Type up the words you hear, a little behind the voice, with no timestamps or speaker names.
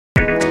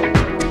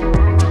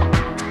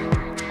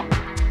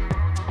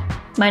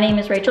My name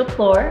is Rachel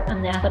Ploor.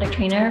 I'm the athletic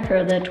trainer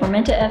for the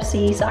Tormenta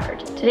FC soccer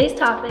team. Today's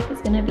topic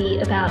is going to be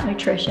about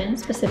nutrition,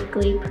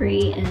 specifically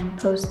pre and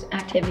post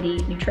activity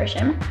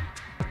nutrition.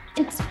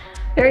 It's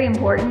very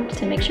important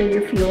to make sure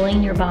you're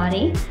fueling your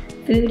body.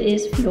 Food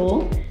is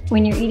fuel.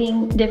 When you're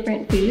eating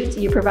different foods,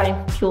 you're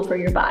providing fuel for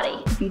your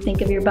body. If you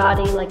think of your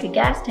body like a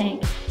gas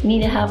tank, you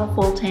need to have a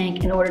full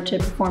tank in order to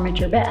perform at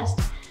your best.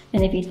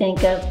 And if you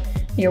think of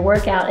your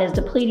workout as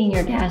depleting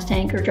your gas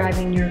tank or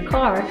driving your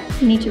car,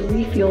 you need to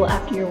refuel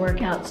after your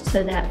workouts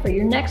so that for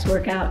your next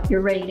workout, you're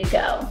ready to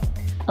go.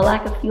 A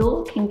lack of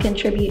fuel can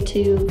contribute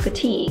to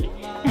fatigue,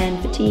 and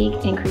fatigue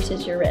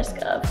increases your risk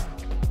of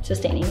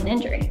sustaining an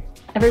injury.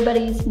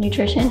 Everybody's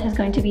nutrition is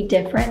going to be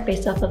different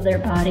based off of their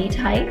body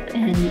type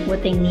and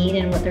what they need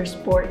and what their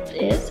sport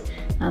is.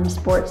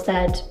 Sports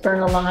that burn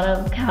a lot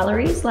of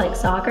calories, like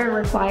soccer,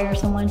 require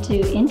someone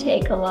to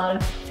intake a lot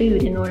of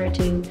food in order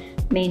to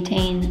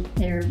maintain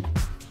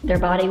their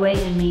body weight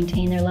and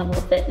maintain their level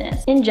of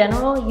fitness. In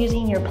general,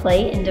 using your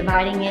plate and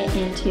dividing it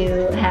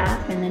into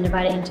half and then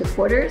divide it into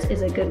quarters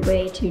is a good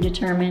way to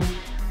determine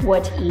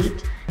what to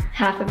eat.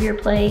 Half of your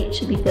plate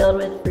should be filled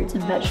with fruits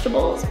and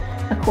vegetables,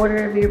 a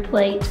quarter of your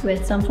plate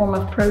with some form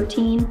of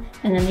protein,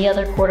 and then the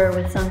other quarter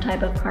with some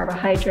type of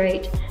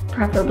carbohydrate,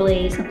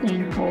 preferably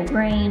something whole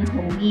grain,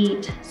 whole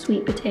wheat,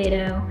 sweet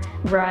potato,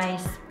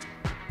 rice,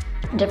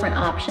 different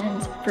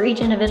options. For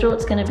each individual,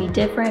 it's going to be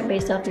different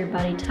based off your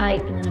body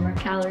type and the number of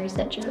calories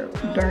that you're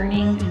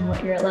burning and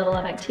what your level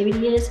of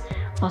activity is,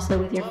 also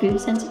with your food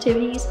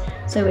sensitivities.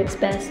 So it's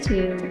best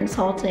to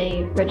consult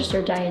a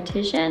registered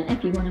dietitian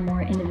if you want a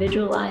more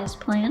individualized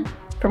plan.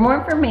 For more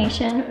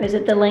information,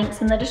 visit the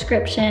links in the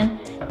description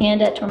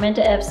and at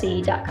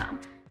tormentafc.com.